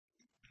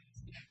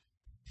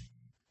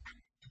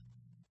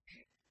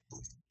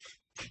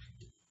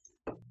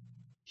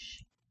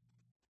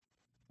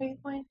Are you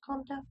going to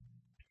calm down?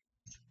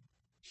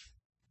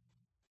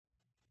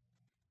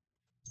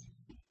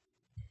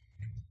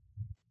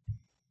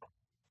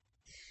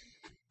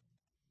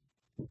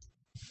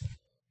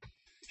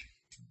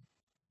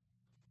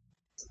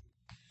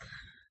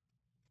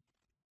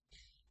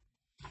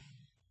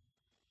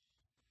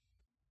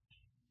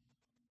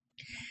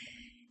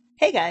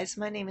 Hey guys,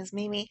 my name is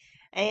Mimi,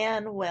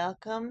 and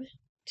welcome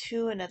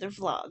to another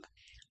vlog.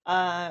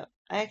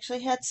 I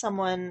actually had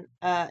someone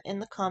in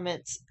the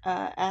comments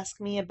ask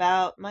me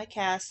about my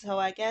cast, so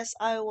I guess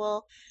I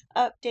will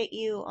update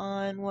you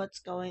on what's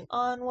going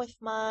on with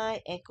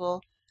my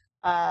ankle,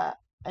 uh,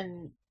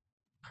 and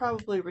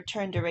probably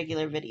return to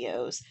regular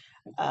videos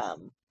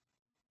um,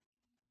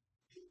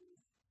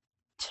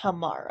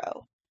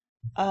 tomorrow.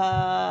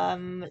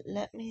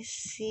 Let me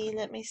see.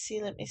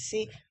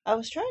 I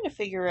was trying to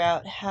figure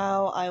out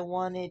how I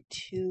wanted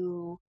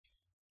to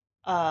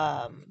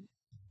um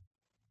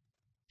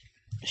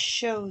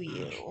show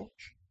you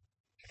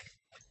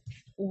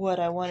what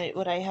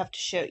I have to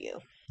show you.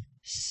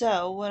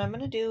 So what I'm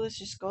going to do is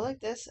just go like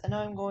this, and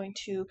I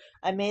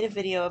made a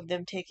video of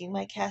them taking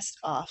my cast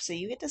off. So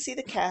you get to see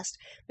the cast,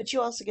 but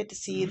you also get to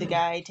see the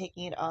guy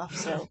taking it off.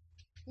 So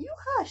you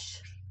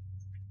hush.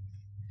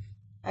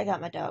 I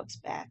got my dogs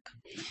back.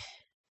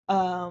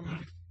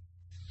 Um,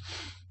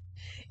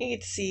 you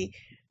get to see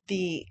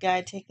the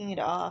guy taking it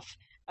off.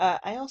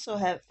 I also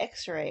have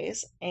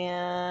x-rays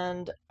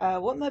and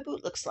what my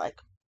boot looks like.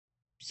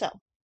 So,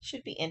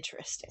 should be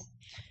interesting.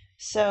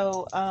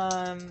 So,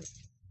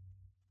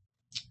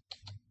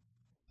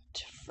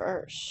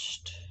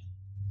 first,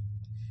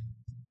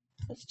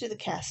 let's do the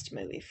cast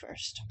movie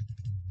first.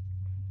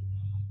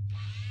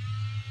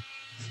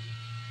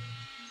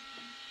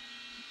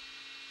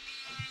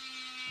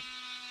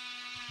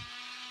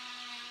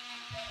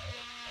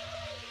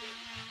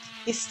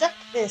 He stuck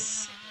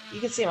this, you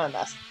can see my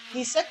mess.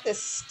 He stuck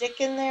this stick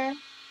in there.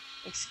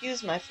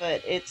 Excuse my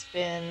foot, it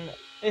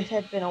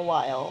had been a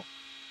while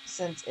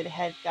since it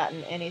had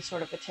gotten any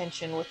sort of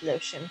attention with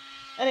lotion.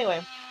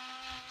 Anyway,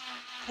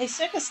 he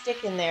stuck a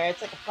stick in there.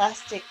 It's like a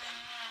plastic,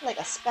 like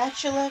a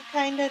spatula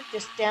kind of,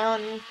 just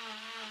down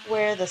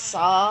where the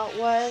saw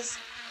was.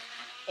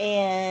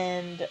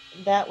 And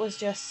that was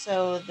just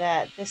so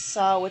that this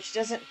saw, which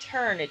doesn't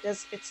turn,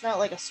 it's not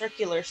like a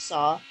circular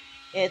saw.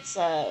 It's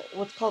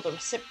what's called a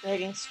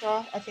reciprocating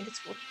straw. I think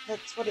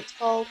that's what it's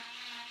called.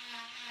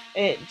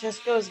 It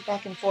just goes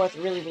back and forth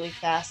really, really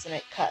fast and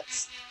it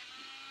cuts.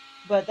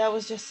 But that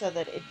was just so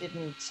that it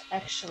didn't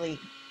actually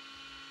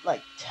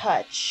like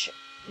touch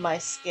my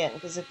skin,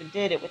 because if it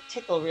did, it would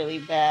tickle really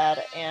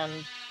bad, and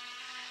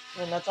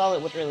then that's all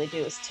it would really do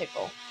is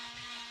tickle.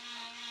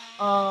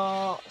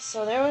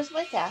 So there was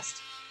my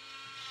cast.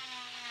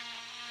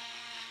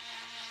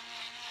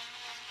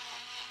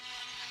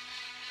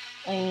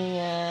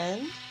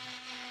 And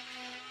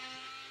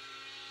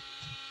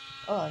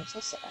oh, I'm so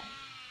sorry.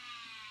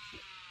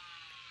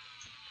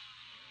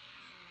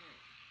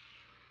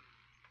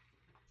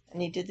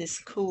 And he did this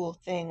cool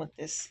thing with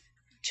this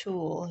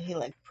tool. He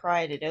like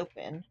pried it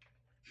open.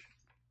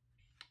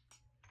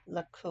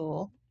 Look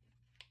cool.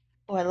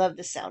 Oh, I love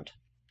this sound.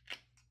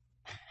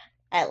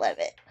 I love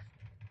it.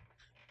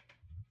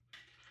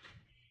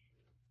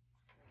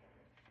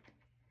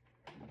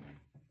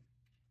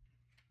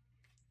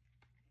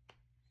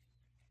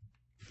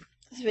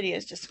 This video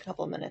is just a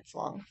couple minutes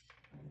long,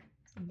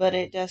 but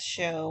it does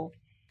show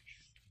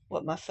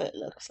what my foot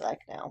looks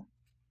like now.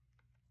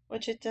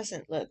 Which it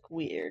doesn't look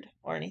weird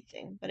or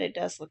anything, but it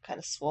does look kind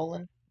of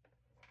swollen.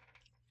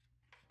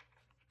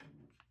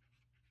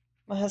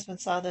 My husband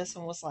saw this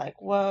and was like,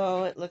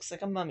 "Whoa, it looks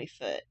like a mummy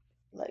foot.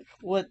 Like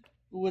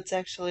what's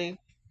actually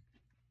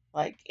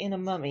like in a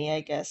mummy,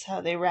 I guess,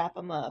 how they wrap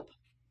them up."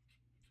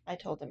 I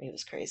told him he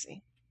was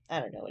crazy. I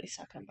don't know what he's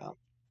talking about.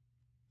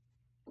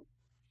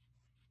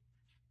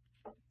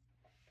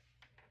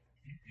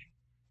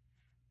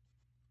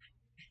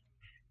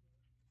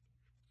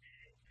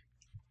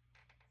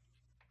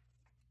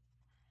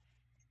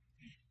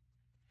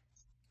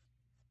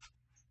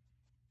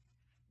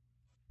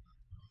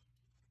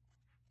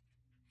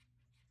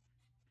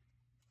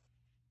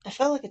 I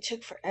felt like it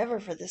took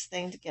forever for this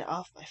thing to get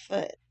off my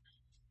foot.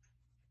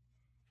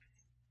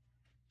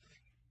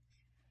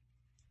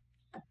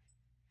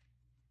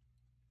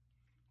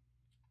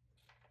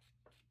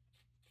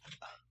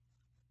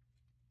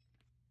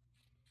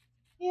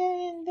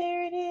 Yay, and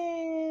there it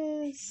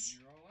is.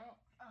 You roll out.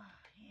 Oh,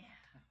 yeah.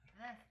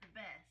 That's the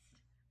best.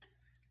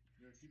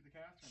 You gonna keep the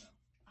cast or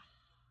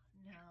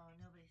no? No,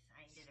 nobody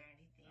signed it or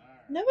anything.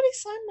 Alright. Nobody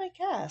signed my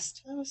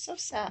cast. That was so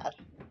sad.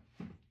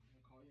 I'll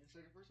call you in a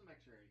second for some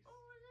x-rays.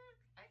 Oh, look,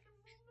 I can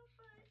move my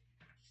foot.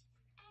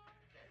 Oh,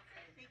 that's it.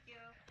 Thank you.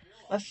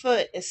 You're My welcome.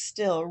 foot is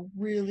still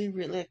really,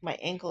 really, like my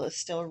ankle is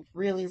still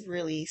really,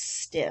 really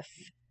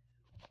stiff.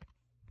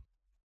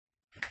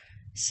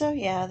 So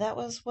yeah, that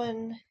was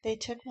when they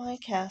took my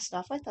cast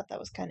off. I thought that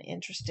was kind of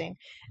interesting.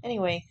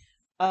 Anyway,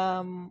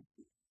 um,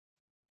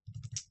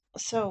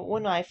 So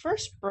when I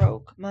first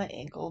broke my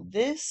ankle,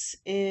 this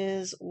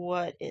is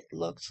what it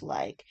looked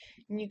like.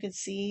 And you can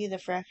see the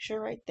fracture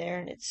right there,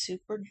 and it's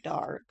super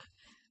dark.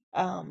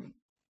 Um,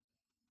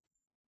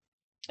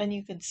 and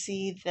you can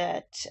see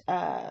that,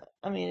 I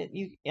mean,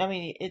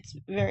 it's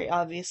very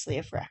obviously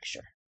a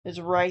fracture. It's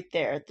right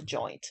there at the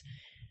joint.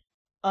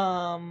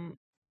 Um,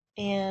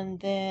 and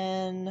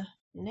then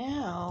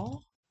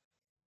now,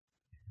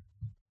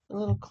 a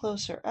little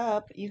closer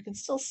up, you can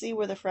still see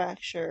where the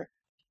fracture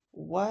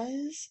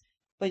was,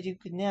 but you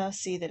can now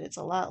see that it's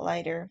a lot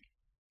lighter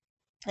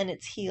and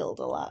it's healed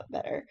a lot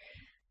better,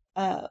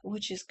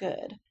 which is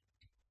good.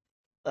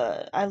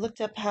 I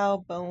looked up how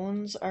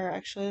bones are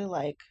actually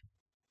like,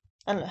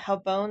 I don't know, how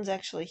bones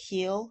actually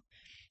heal,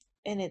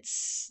 and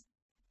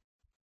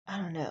I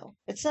don't know,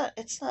 it's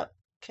not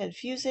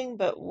confusing,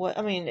 but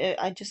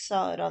I just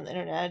saw it on the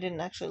internet. I didn't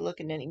actually look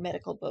in any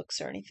medical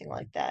books or anything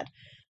like that.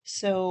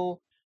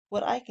 So,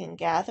 what I can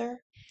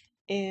gather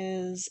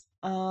is,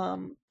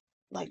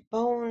 like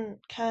bone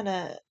kind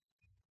of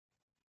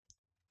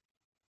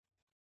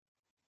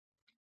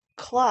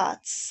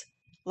clots,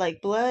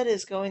 like blood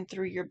is going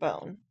through your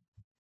bone.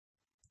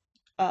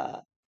 Uh,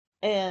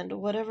 and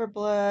whatever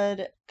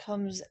blood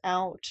comes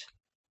out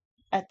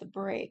at the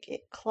break,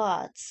 it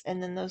clots,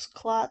 and then those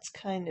clots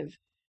kind of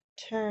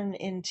turn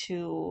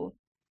into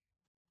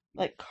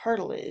like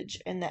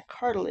cartilage, and that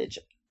cartilage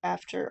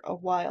after a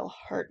while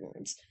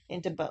hardens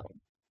into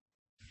bone.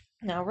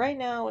 Now, right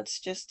now, it's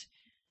just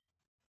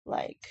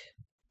like,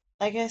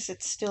 I guess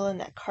it's still in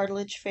that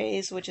cartilage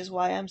phase, which is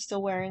why I'm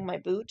still wearing my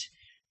boot,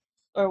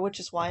 or which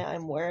is why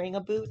I'm wearing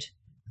a boot,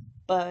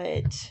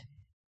 but,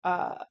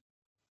 uh,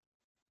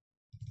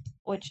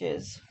 which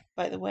is,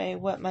 by the way,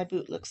 what my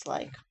boot looks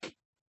like.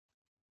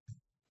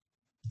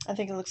 I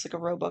think it looks like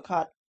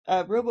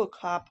a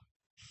RoboCop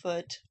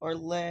foot or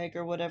leg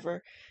or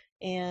whatever,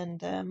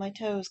 and my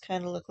toes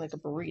kind of look like a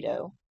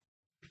burrito.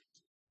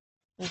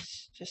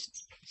 It's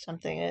just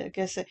something. I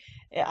guess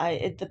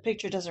the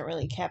picture doesn't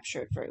really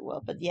capture it very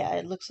well, but yeah,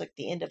 it looks like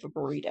the end of a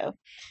burrito.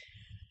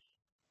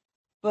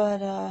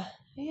 But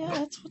yeah,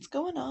 that's what's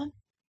going on.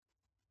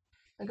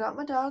 I got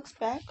my dogs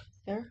back.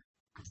 They're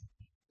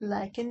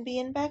liking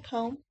being back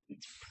home.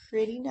 It's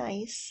pretty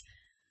nice.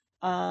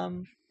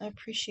 I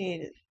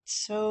appreciate it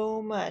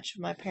so much.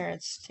 My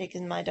parents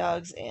taking my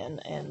dogs in,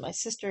 and my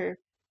sister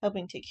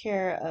helping take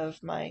care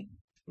of my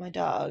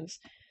dogs.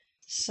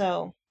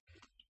 So,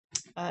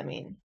 I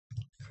mean,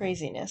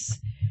 craziness.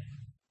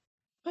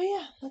 But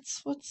yeah,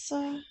 that's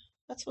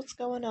what's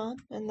going on,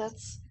 and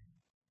that's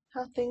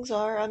how things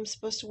are. I'm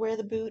supposed to wear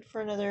the boot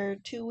for another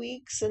 2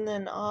 weeks, and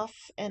then off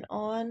and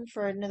on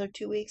for another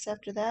 2 weeks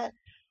after that,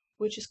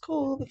 which is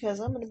cool because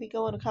I'm gonna be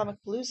going to Comic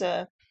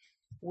Palooza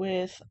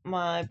with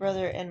my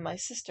brother and my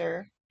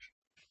sister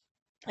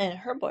and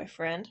her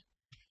boyfriend.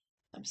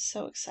 I'm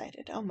so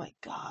excited. Oh my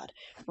god.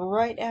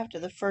 Right after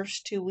the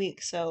first 2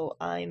 weeks, so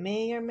I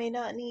may or may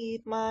not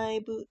need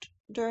my boot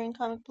during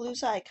Comic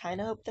Palooza. I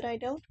kind of hope that I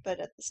don't, but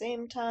at the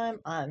same time,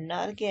 I'm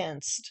not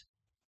against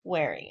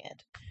wearing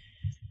it.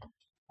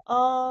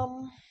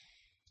 Um,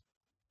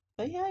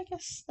 but yeah, I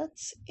guess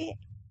that's it.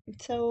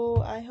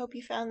 So I hope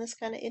you found this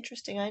kind of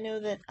interesting. I know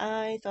that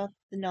I thought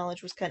the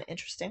knowledge was kind of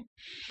interesting.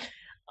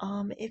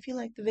 If you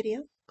liked the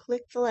video,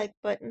 click the like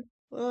button.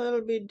 Well,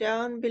 it'll be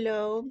down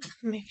below.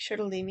 Make sure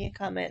to leave me a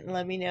comment and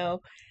let me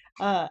know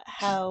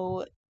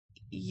how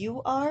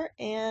you are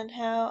and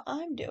how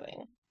I'm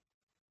doing.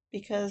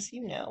 Because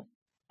you know.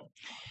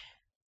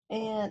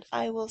 And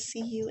I will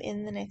see you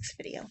in the next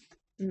video.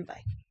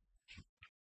 Bye.